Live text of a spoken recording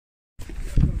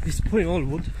He's putting all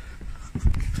wood.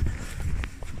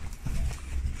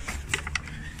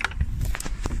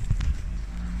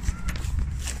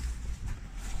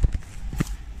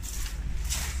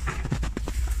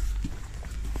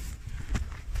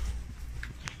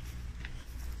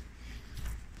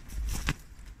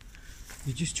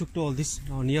 We just chucked all this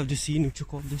down here. I've just seen him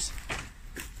chuck all this.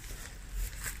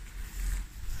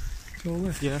 All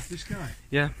this? Yeah. This guy?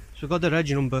 Yeah. So I got the reg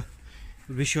number.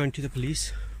 We'll be showing to the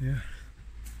police. Yeah.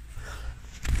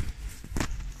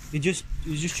 He just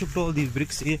chucked all these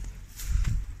bricks here.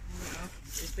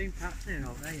 It's been packed in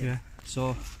all day. Yeah.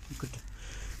 So you could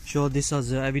show this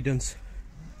as evidence.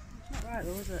 It's not right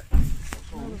though, is it?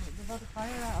 No, they've had a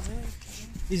fire out of here.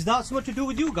 Is that something to do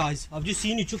with you guys? I've just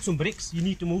seen you chuck some bricks. You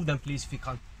need to move them, please, if you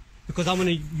can. Because I'm going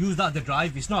to use that the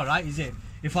drive. It's not right, is it?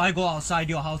 If I go outside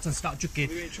your house and start chucking.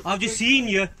 I've just seen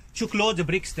you chuck loads of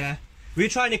bricks there. We're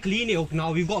trying to clean it up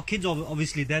now. We've got kids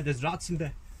obviously there. There's rats in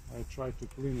there. I tried to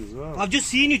clean as well. I've just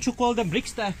seen you chuck all them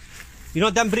bricks there. You know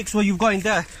them bricks where you've got in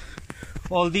there?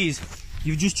 All these.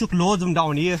 You've just chucked loads of them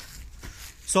down here.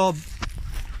 So,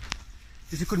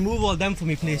 if you could move all them for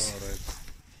me, please. All right.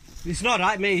 It's not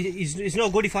right, mate. It's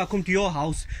not good if I come to your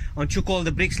house and chuck all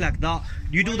the bricks like that.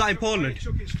 Do you do that in Poland?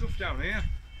 Chucking stuff down here.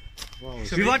 Well,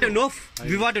 We've had enough.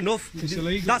 We've had enough. It's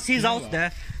illegal. That's his house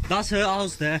there. That's her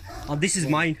house there. And this is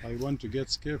mine. I want to get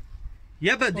skipped.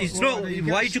 Yeah, but it's not.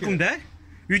 Why you chuck them there?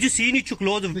 You just seen you chuck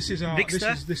loads of bricks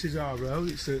there. This is our road.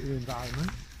 It's the environment.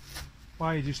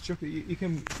 Why you just chuck it? You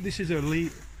can. This is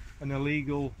an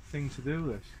illegal thing to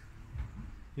do. This.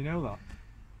 You know that.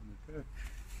 Okay.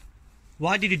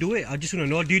 Why did you do it? I just want to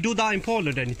know. Do you do that in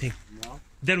Poland or anything? No.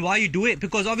 Then why you do it?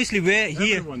 Because obviously we're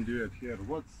here. Everyone do it here.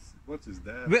 What is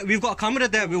that? We've got a camera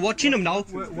there. We're watching them now.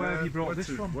 Where have you brought this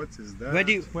from? What is that?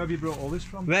 Where have you brought all this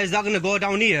from? Where is that going to go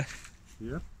down here?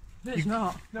 Yeah. It's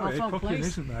not. No, I'll it's phone cooking, police.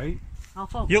 isn't mate? I'll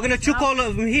phone You're going to chuck all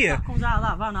of them here? That comes out of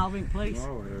that van, I'll ring police.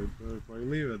 No, if I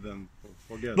leave it, then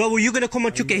forget. Well, you're going to come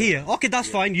and chuck it here. Okay, that's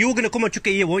fine. You're going to come and chuck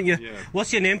it here, won't you? Yeah.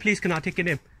 What's your name, please? Can I take your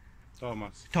name?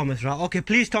 Thomas. Thomas, right? Okay,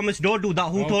 please, Thomas, don't do that.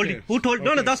 Who told you? Who told?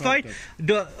 No, Okay, that's fine.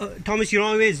 Thomas, you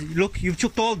know what it is. Look, you've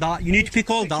chucked all that. You need to pick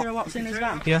all Picture of that. what's in his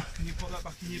van. Yeah. Can you put that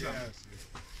back in your van? Yes.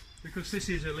 Because this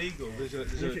is illegal. There's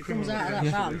If a it comes criminal out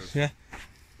of that van. Yeah.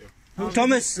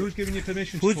 Thomas. Who's giving you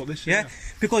permission to put this Yeah, here?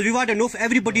 because we've had enough.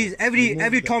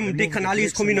 Every Tom, Dick and Ali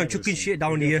is coming and chucking shit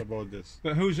down Forget here. about this.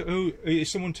 But who?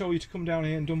 Is someone told you to come down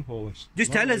here and dump all this?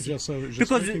 Just No, tell us. Just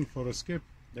because waiting for a skip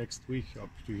next week up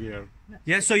to here.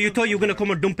 yeah, so you thought you were gonna come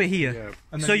and dump it here. Yeah.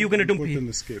 And So then you're gonna dump Put it. in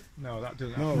the skip. No, that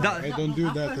doesn't. No, happen. I don't do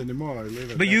that anymore. I leave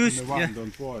it But back you in the van. yeah.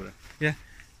 Don't worry. Yeah.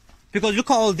 Because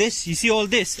look at all this. You see all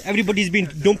this. Everybody's been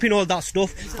dumping all that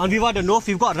stuff, and we've had enough.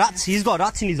 We've got rats. He's got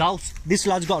rats in his house. This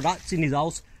lad's got rats in his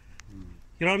house.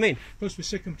 You know what I mean? Plus, we're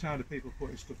sick and tired of people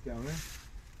putting stuff down here.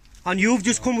 And you've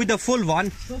just come with the full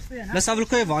van. Supposed to be an Let's have a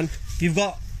look at your van. You've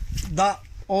got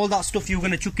all that stuff you're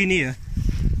gonna chuck in here.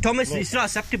 Thomas, it's not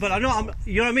acceptable. I know,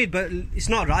 you know what I mean, but it's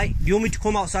not right. Do you want me to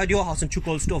come outside your house and chuck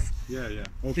all stuff? Yeah, yeah.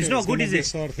 Okay, It's not good, gonna is be it?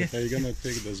 Sorted. I'm gonna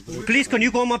take this book. Please, can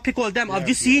you go and pick all them? I've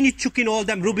just seen you chucking all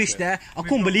them rubbish there. I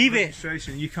couldn't believe it.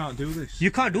 Registration, you can't do this. You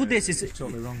can't do this. It's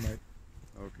totally wrong, mate.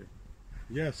 Okay.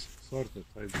 Yes, sorted.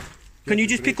 Can you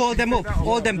just pick all them up?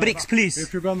 All them bricks, please.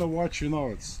 If you're gonna watch, I'm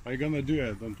gonna do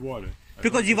it. Don't worry.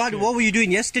 Because you've had, what were you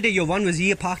doing yesterday? Your van was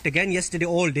here parked again yesterday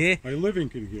all day. I'm living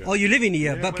in here. Oh, you live in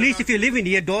here. Yeah, But what please, about- if you live in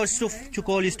here, don't chuck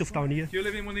all your stuff down here. Do you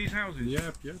live in one of these houses?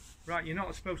 Yep, yep. Right, you're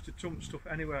not supposed to dump stuff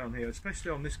anywhere on here, especially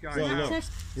on this guy's Well, house. look,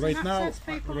 Access- right some now, access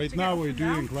people right to now get we're up and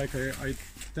down. doing like I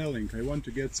telling. I want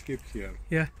to get skipped here.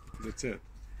 Yeah. That's it.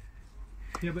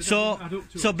 Yeah, but So, that doesn't add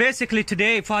up to so it. basically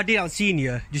today, if I didn't see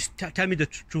you, just tell me the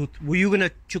truth. Were you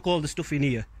gonna chuck all the stuff in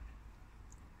here?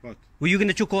 But Were you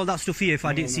gonna chuck all that stuff here if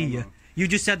I No, didn't see no, you? no. You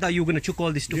just said that you were gonna chuck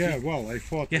all this stuff yeah, here. well, I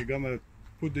thought Yeah. we're gonna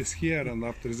put this here, and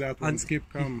after that, when And- skip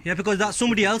come, Yeah, because that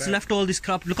somebody else back. left all this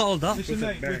crap. Look at all that. Listen, put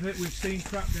it mate, back. we've seen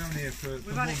crap down here for We've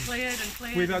had it months. cleared and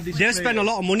cleared. We've had this They spend a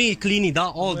lot of money cleaning that,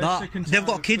 all We're that. sick and They've tired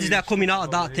got of kids cleaning there coming out of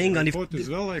stuff that over thing, and I if thought as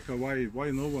well like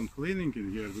why no one cleaning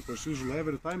in here, because usually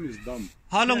every time it's done.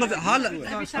 how long have it? How Every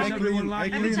That's time, everyone I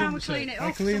like clean every time we it. clean it I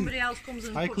up, clean- somebody else comes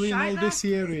and I puts clean all shite this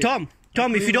down. area.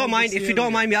 Tom, if you don't mind,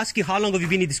 mind me asking, how long have you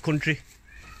been in this country?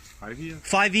 5 years.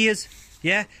 5 years,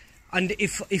 yeah. And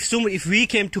if we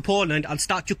came to Poland and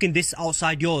start chucking this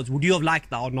outside yours, would you have liked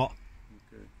that or not?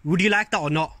 Would you like that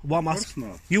or not? What am I- Of course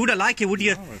not. You wouldn't like it, would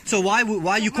you? So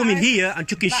why you coming here and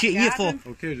chucking shit here for?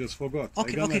 Okay, just forgot.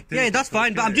 Okay, I'm gonna okay. take Yeah, it, that's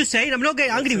fine. But I'm okay. just saying, I'm not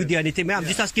getting angry That's with you or it. anything, man. I'm Yeah.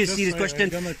 just asking a Just serious I- question.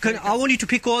 I'm gonna take I want you to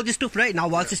pick all this stuff right now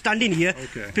whilst you're standing here.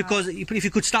 Okay. Because if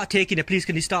you could start taking it, please,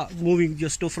 can you start moving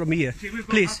your stuff from here? See, we've got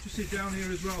Please. mattresses down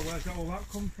here as well. Where's all that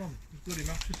come from? There's bloody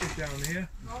mattresses down here.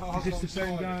 Is this the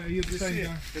same guy? Are you the You same see,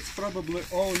 guy? it's probably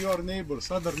all your neighbors,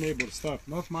 other neighbors' stuff,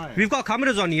 not mine. We've got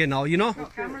cameras on here now, you know?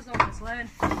 Got cameras on this lane.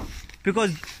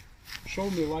 Because Show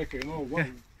me like,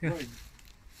 when, yeah.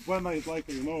 when I like,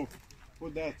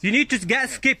 put that. you need to get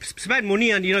skip, spend money,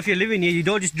 and if you're living here, you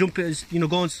don't just jump, go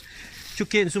and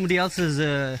chuck it in somebody else's.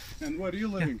 And where are you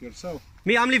living yourself?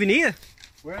 Me, I'm living here.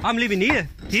 Where? I'm living here.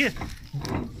 Here.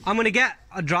 I'm gonna get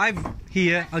a drive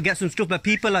here and get some stuff, but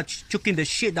people are chucking the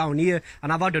shit down here,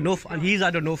 and I've had enough, and he's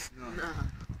had enough.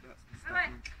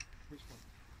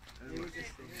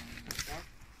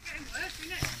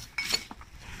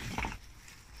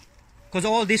 Because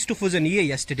all this stuff wasn't here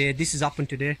yesterday. This has happened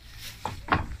today.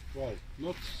 Well,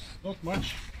 not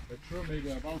much. But sure, maybe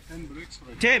about 10 bricks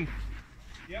right Tim,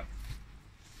 Yep.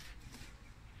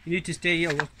 you need to stay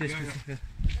here. Watch this. Yeah.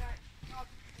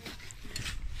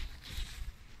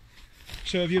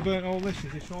 So have you burnt all this?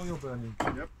 Is this all you're burning?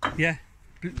 Yeah.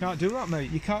 You can't do that, mate.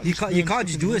 You can't. You can't. You burn can't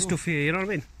just in the do this middle. stuff here. You know what I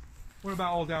mean? What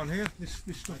about all down here? This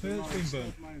stuff here has been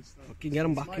burnt. mine stuff. Fucking get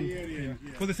them back My in. area here.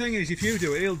 Well, the thing is, if you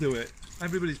do it, he'll do it.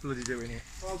 Everybody's bloody doing it.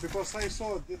 Well, because I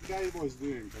saw that guy was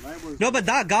doing and I was... No, but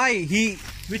that guy,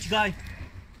 which guy?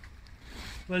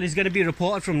 Well, he's gonna be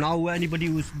reported from now. Anybody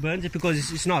who burns it,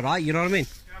 because it's not right. You know what I mean?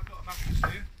 Yeah, I've got a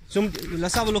mattress here.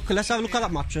 Let's have a look. Let's have a look at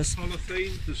that mattress.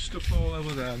 Polythene, there's stuff all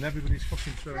over there, and everybody's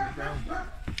fucking throwing it down.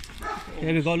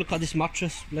 Here we go. Look at this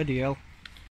mattress. Bloody hell.